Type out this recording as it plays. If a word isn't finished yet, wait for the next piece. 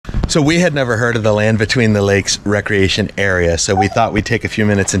So we had never heard of the Land Between the Lakes recreation area, so we thought we'd take a few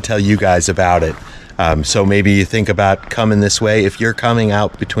minutes and tell you guys about it. So maybe you think about coming this way. If you're coming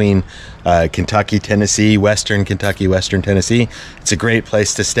out between Kentucky, Tennessee, Western Kentucky, Western Tennessee, it's a great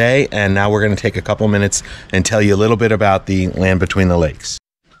place to stay. And now we're going to take a couple minutes and tell you a little bit about the Land Between the Lakes.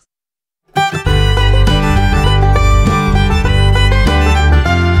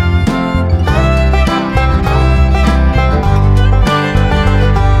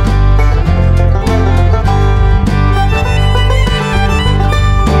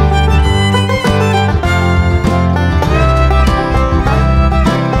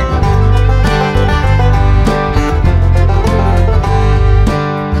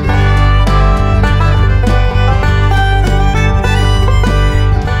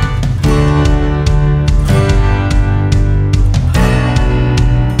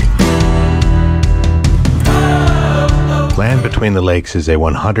 Land Between the Lakes is a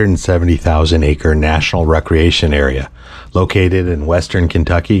 170,000 acre national recreation area located in western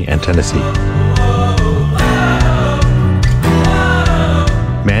Kentucky and Tennessee.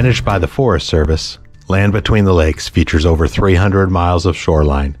 Managed by the Forest Service, Land Between the Lakes features over 300 miles of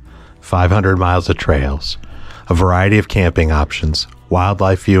shoreline, 500 miles of trails, a variety of camping options,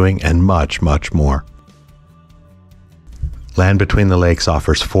 wildlife viewing, and much, much more. Land Between the Lakes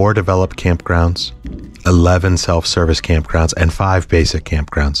offers 4 developed campgrounds, 11 self-service campgrounds, and 5 basic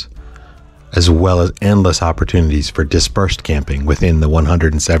campgrounds, as well as endless opportunities for dispersed camping within the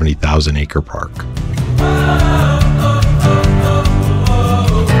 170,000 acre park.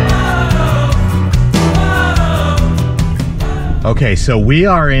 Okay, so we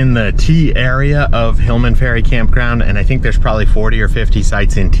are in the T area of Hillman Ferry Campground, and I think there's probably 40 or 50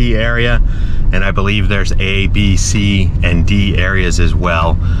 sites in T area, and I believe there's A, B, C, and D areas as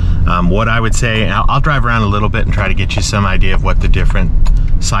well. What I would say, I'll drive around a little bit and try to get you some idea of what the different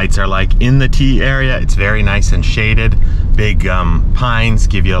sites are like. In the T area, it's very nice and shaded. Big pines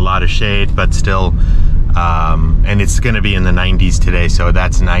give you a lot of shade, but still, and it's going to be in the 90s today, so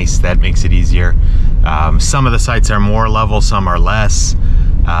that's nice. That makes it easier. Some of the sites are more level, some are less.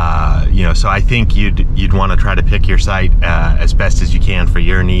 You know, so I think you'd want to try to pick your site as best as you can for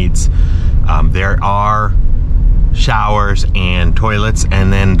your needs. There are showers and toilets,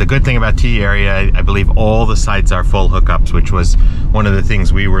 and then the good thing about T area, I believe all the sites are full hookups, which was one of the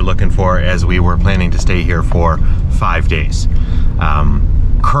things we were looking for as we were planning to stay here for 5 days.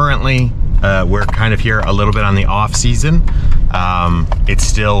 Currently, we're kind of here a little bit on the off season. It's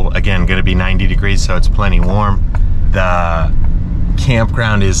still, again, going to be 90 degrees, so it's plenty warm. The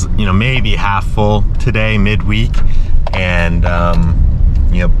campground is, you know, maybe half full today, midweek, and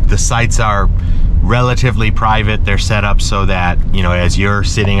you know, the sites are relatively private. They're set up so that, you know, as you're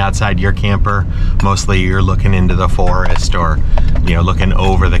sitting outside your camper, mostly you're looking into the forest, or, you know, looking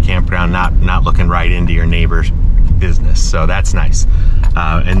over the campground, not looking right into your neighbor's business. So that's nice.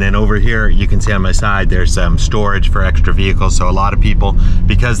 And then over here, you can see on my side, there's some storage for extra vehicles. So a lot of people,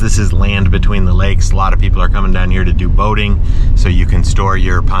 because this is Land Between the Lakes, a lot of people are coming down here to do boating. So you can store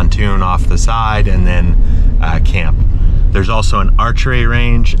your pontoon off the side and then camp. There's also an archery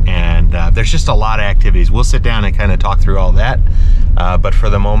range, and there's just a lot of activities. We'll sit down and kind of talk through all that. But for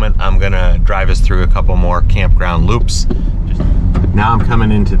the moment, I'm gonna drive us through a couple more campground loops. Now I'm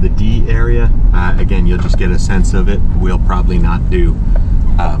coming into the D area. Again, you'll just get a sense of it. We'll probably not do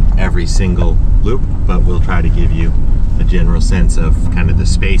every single loop, but we'll try to give you a general sense of kind of the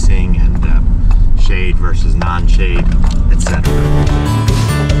spacing and shade versus non-shade, etc.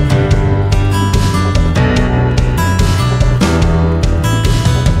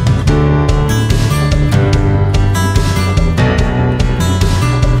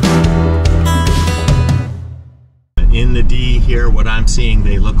 In the D here, what I'm seeing,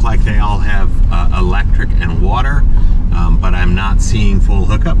 they look like they all have electric and water, but I'm not seeing full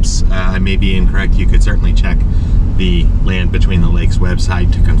hookups. I may be incorrect. You could certainly check the Land Between the Lakes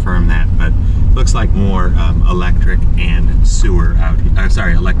website to confirm that, but looks like more electric and sewer out here.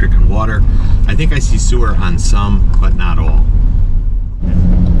 Sorry, electric and water. I think I see sewer on some, but not all.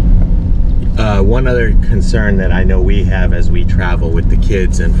 One other concern that I know we have as we travel with the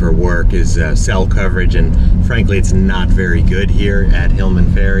kids and for work is cell coverage, and frankly it's not very good here at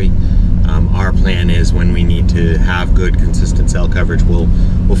Hillman Ferry. Our plan is, when we need to have good consistent cell coverage, we'll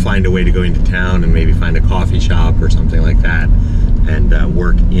find a way to go into town and maybe find a coffee shop or something like that and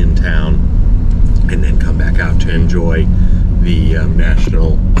work in town, and then come back out to enjoy the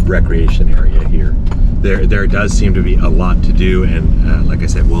national recreation area here. There does seem to be a lot to do, and like I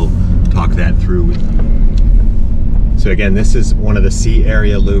said, we'll talk that through with you. So again, this is one of the C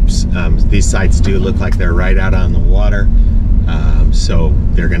area loops. These sites do look like they're right out on the water. So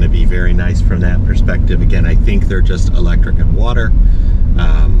they're going to be very nice from that perspective. Again, I think they're just electric and water,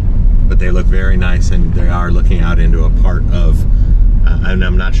 but they look very nice, and they are looking out into a part of, and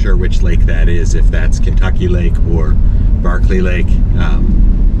I'm not sure which lake that is, if that's Kentucky Lake or Barkley Lake,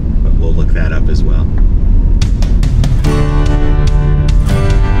 but we'll look that up as well.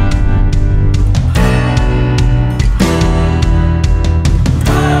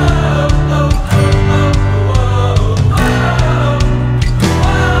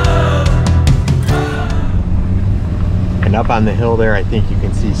 And up on the hill there, I think you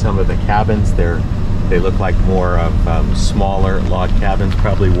can see some of the cabins. They look like more of smaller log cabins,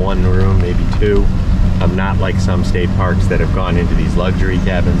 probably one room, maybe two. Not like some state parks that have gone into these luxury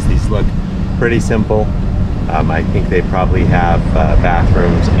cabins. These look pretty simple. I think they probably have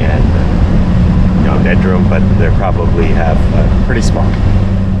bathrooms and a bedroom, but they probably have pretty small.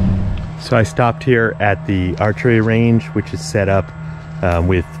 So I stopped here at the archery range, which is set up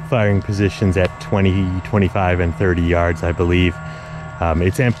with firing positions at 20, 25, and 30 yards, I believe.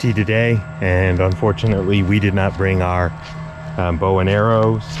 It's empty today, and unfortunately we did not bring our bow and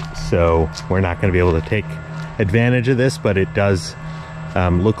arrows, so we're not going to be able to take advantage of this, but it does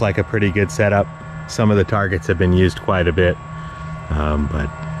look like a pretty good setup. Some of the targets have been used quite a bit, but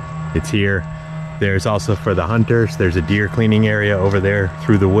it's here. There's also, for the hunters, there's a deer cleaning area over there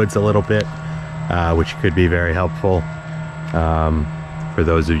through the woods a little bit, which could be very helpful for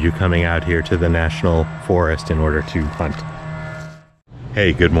those of you coming out here to the National Forest in order to hunt.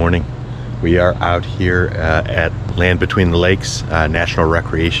 Hey, good morning. We are out here at Land Between the Lakes National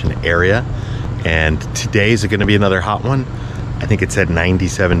Recreation Area, and today is going to be another hot one. I think it said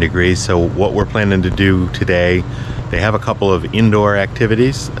 97 degrees. So what we're planning to do today, they have a couple of indoor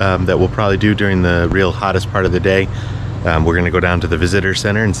activities that we'll probably do during the real hottest part of the day. We're going to go down to the visitor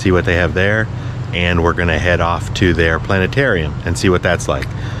center and see what they have there, and we're going to head off to their planetarium and see what that's like.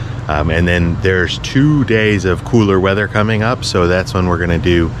 And then there's 2 days of cooler weather coming up, so that's when we're going to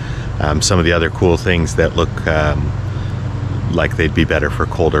do some of the other cool things that look like they'd be better for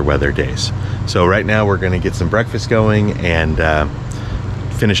colder weather days. So right now we're going to get some breakfast going and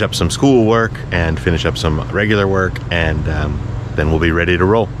finish up some school work and finish up some regular work, and then we'll be ready to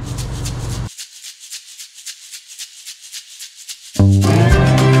roll.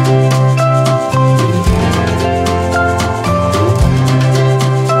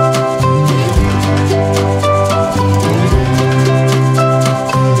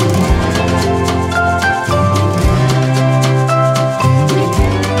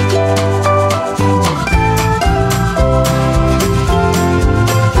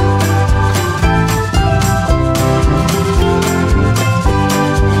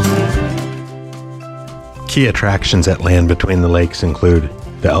 Key attractions at Land Between the Lakes include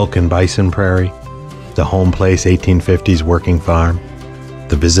the Elk and Bison Prairie, the HOMEPLACE 1850's Working Farm,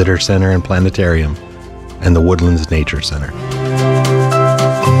 the Visitor Center and Planetarium, and the Woodlands Nature Center.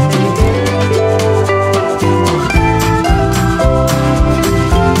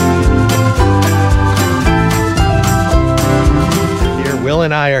 Will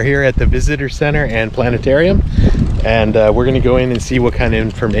and I are here at the Visitor Center and Planetarium, and we're going to go in and see what kind of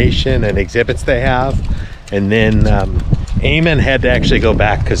information and exhibits they have. And then Eamon had to actually go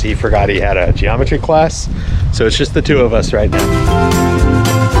back because he forgot he had a geometry class. So it's just the two of us right now.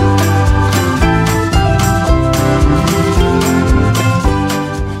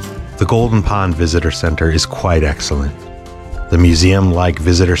 The Golden Pond Visitor Center is quite excellent. The museum-like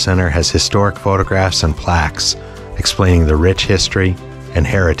visitor center has historic photographs and plaques explaining the rich history and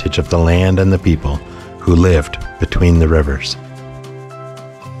heritage of the land and the people who lived between the rivers.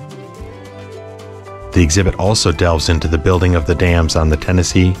 The exhibit also delves into the building of the dams on the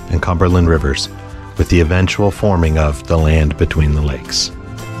Tennessee and Cumberland rivers, with the eventual forming of the Land Between the Lakes.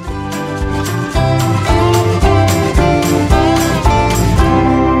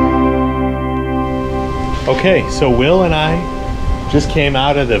 Okay, so Will and I just came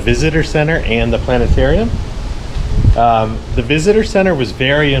out of the Visitor Center and the Planetarium. The Visitor Center was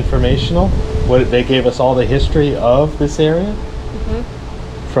very informational. They gave us all the history of this area.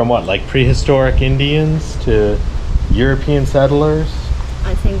 From what, like prehistoric Indians to European settlers?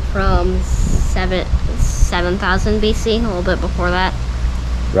 I think from 7,000 BC, a little bit before that.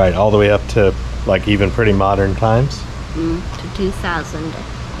 Right, all the way up to like even pretty modern times? To 2080,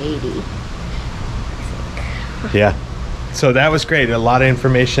 I think. Yeah, so that was great. A lot of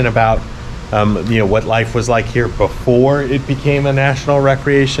information about what life was like here before it became a national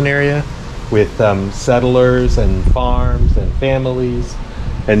recreation area, with settlers and farms and families.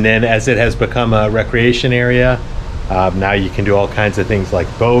 And then as it has become a recreation area, now you can do all kinds of things like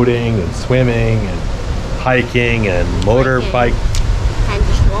boating and swimming and hiking and motorbike. And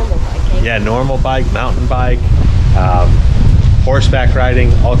just normal biking. Yeah, normal bike, mountain bike, horseback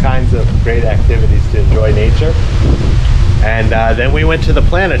riding, all kinds of great activities to enjoy nature. And then we went to the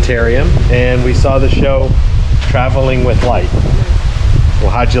planetarium and we saw the show Traveling with Light. Well,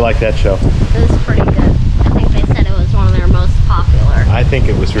 how'd you like that show? It was pretty good. I think they said it was one of their most popular. I think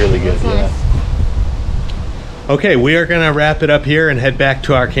it was really good, yeah. Nice. Okay, we are going to wrap it up here and head back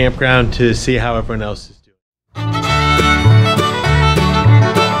to our campground to see how everyone else is doing.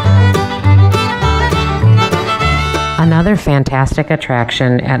 Another fantastic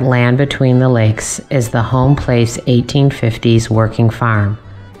attraction at Land Between the Lakes is the HOMEPLACE 1850's working farm.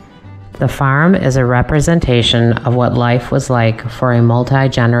 The farm is a representation of what life was like for a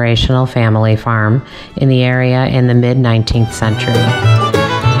multi-generational family farm in the area in the mid-19th century.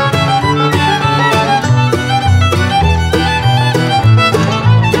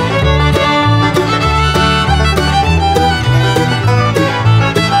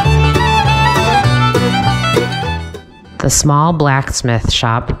 The small blacksmith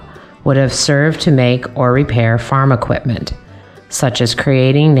shop would have served to make or repair farm equipment, such as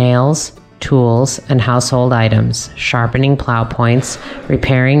creating nails, tools, and household items, sharpening plow points,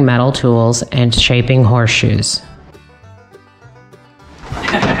 repairing metal tools, and shaping horseshoes.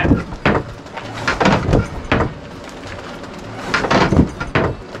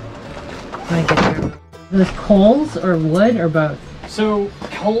 With coals or wood or both? So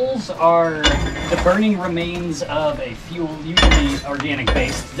coals are the burning remains of a fuel, usually organic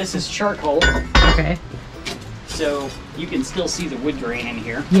based. This is charcoal. Okay. So you can still see the wood grain in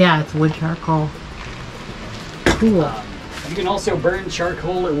here. Yeah, it's wood charcoal. Cool. You can also burn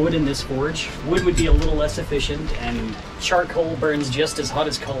charcoal or wood in this forge. Wood would be a little less efficient, and charcoal burns just as hot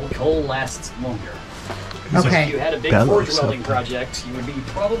as coal. Coal lasts longer. So Okay. if you had a big forge welding project, you would be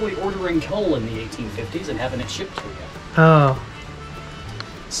probably ordering coal in the 1850s and having it shipped to you. Oh.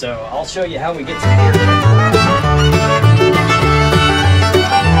 So I'll show you how we get to here.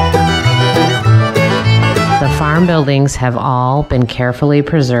 The farm buildings have all been carefully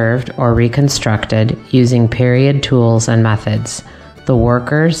preserved or reconstructed using period tools and methods. The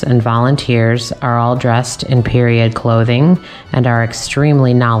workers and volunteers are all dressed in period clothing and are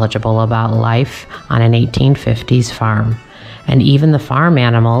extremely knowledgeable about life on an 1850s farm. And even the farm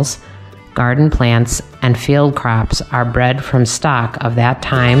animals, garden plants, and field crops are bred from stock of that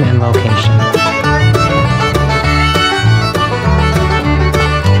time and location.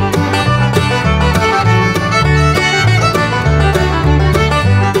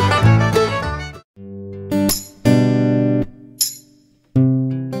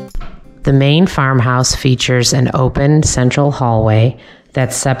 The main farmhouse features an open central hallway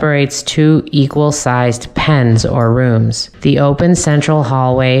that separates two equal-sized pens or rooms. The open central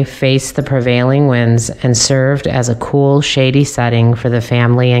hallway faced the prevailing winds and served as a cool, shady setting for the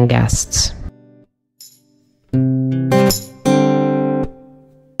family and guests.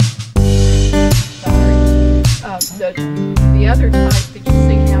 The other type that you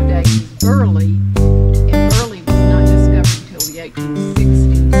see nowadays is burley, and burley was not discovered until the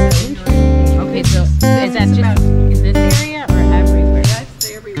 1860s. Okay, so is that just in this area or everywhere?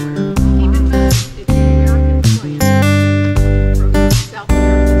 That's everywhere. Even though it's an American plant from South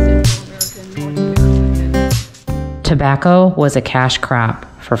America, Central America, North America. Tobacco was a cash crop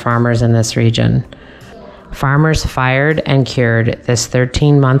for farmers in this region. Farmers fired and cured this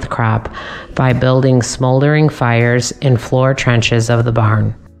 13-month crop by building smoldering fires in floor trenches of the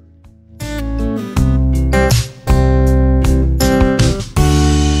barn.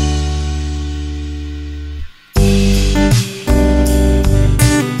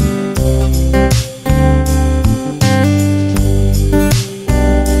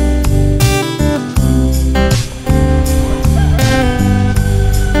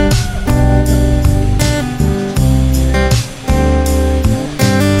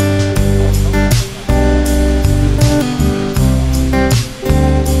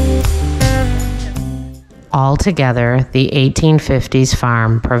 Altogether, the 1850s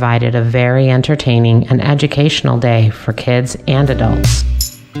farm provided a very entertaining and educational day for kids and adults.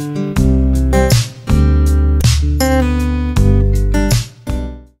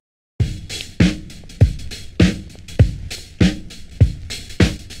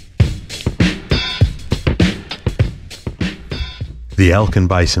 The Elk and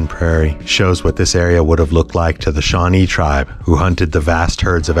Bison Prairie shows what this area would have looked like to the Shawnee tribe who hunted the vast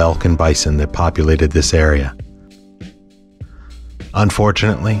herds of elk and bison that populated this area.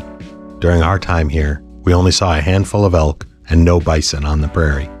 Unfortunately, during our time here, we only saw a handful of elk and no bison on the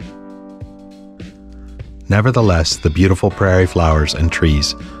prairie. Nevertheless, the beautiful prairie flowers and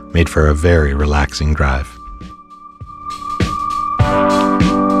trees made for a very relaxing drive.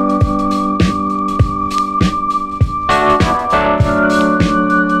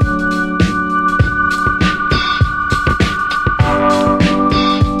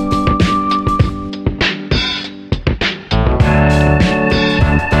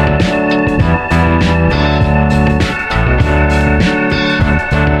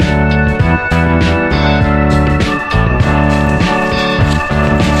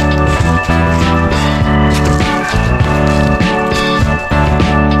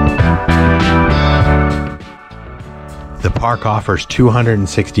 The park offers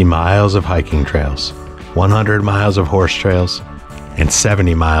 260 miles of hiking trails, 100 miles of horse trails, and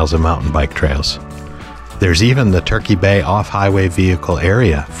 70 miles of mountain bike trails. There's even the Turkey Bay off-highway vehicle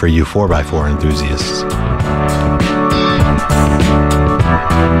area for you 4x4 enthusiasts.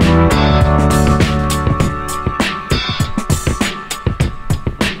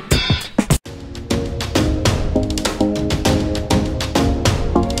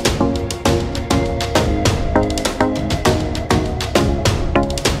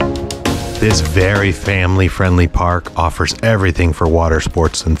 This very family-friendly park offers everything for water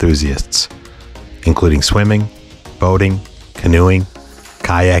sports enthusiasts, including swimming, boating, canoeing,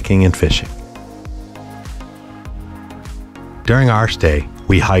 kayaking, and fishing. During our stay,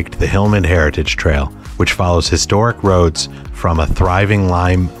 we hiked the Hillman Heritage Trail, which follows historic roads from a thriving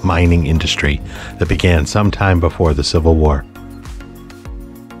lime mining industry that began sometime before the Civil War.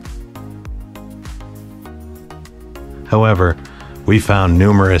 However, we found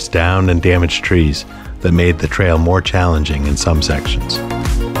numerous downed and damaged trees that made the trail more challenging in some sections.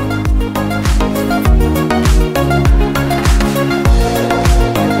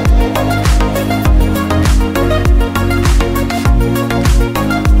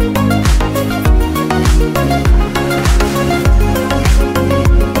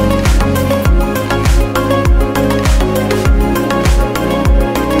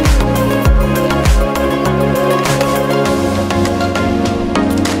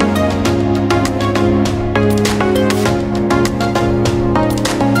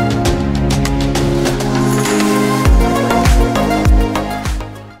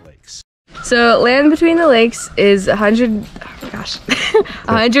 So land between the lakes is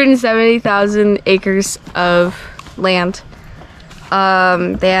 170,000 acres of land.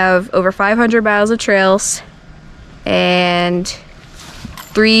 They have over 500 miles of trails and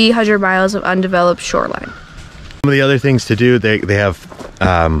 300 miles of undeveloped shoreline. Some of the other things to do, they have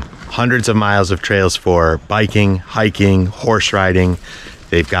hundreds of miles of trails for biking, hiking, horse riding.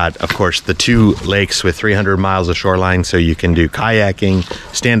 They've got, of course, the 2 lakes with 300 miles of shoreline, so you can do kayaking,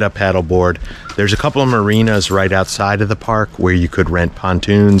 stand-up paddleboard. There's a couple of marinas right outside of the park where you could rent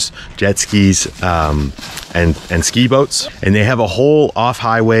pontoons, jet skis, and ski boats. And they have a whole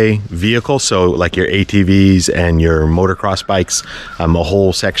off-highway vehicle, so like your ATVs and your motocross bikes, a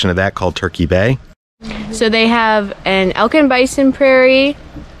whole section of that called Turkey Bay. So they have an elk and bison prairie,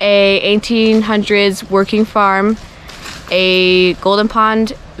 a 1800s working farm, a Golden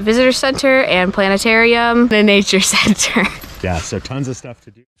Pond visitor center and planetarium, and a nature center. Yeah, so tons of stuff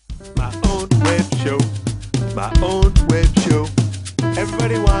to do. My own web show, my own web show.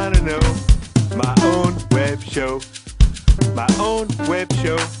 Everybody wanna know my own web show, my own web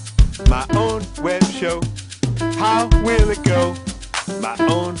show, my own web show. How will it go? My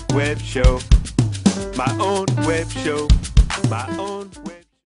own web show, my own web show, my own web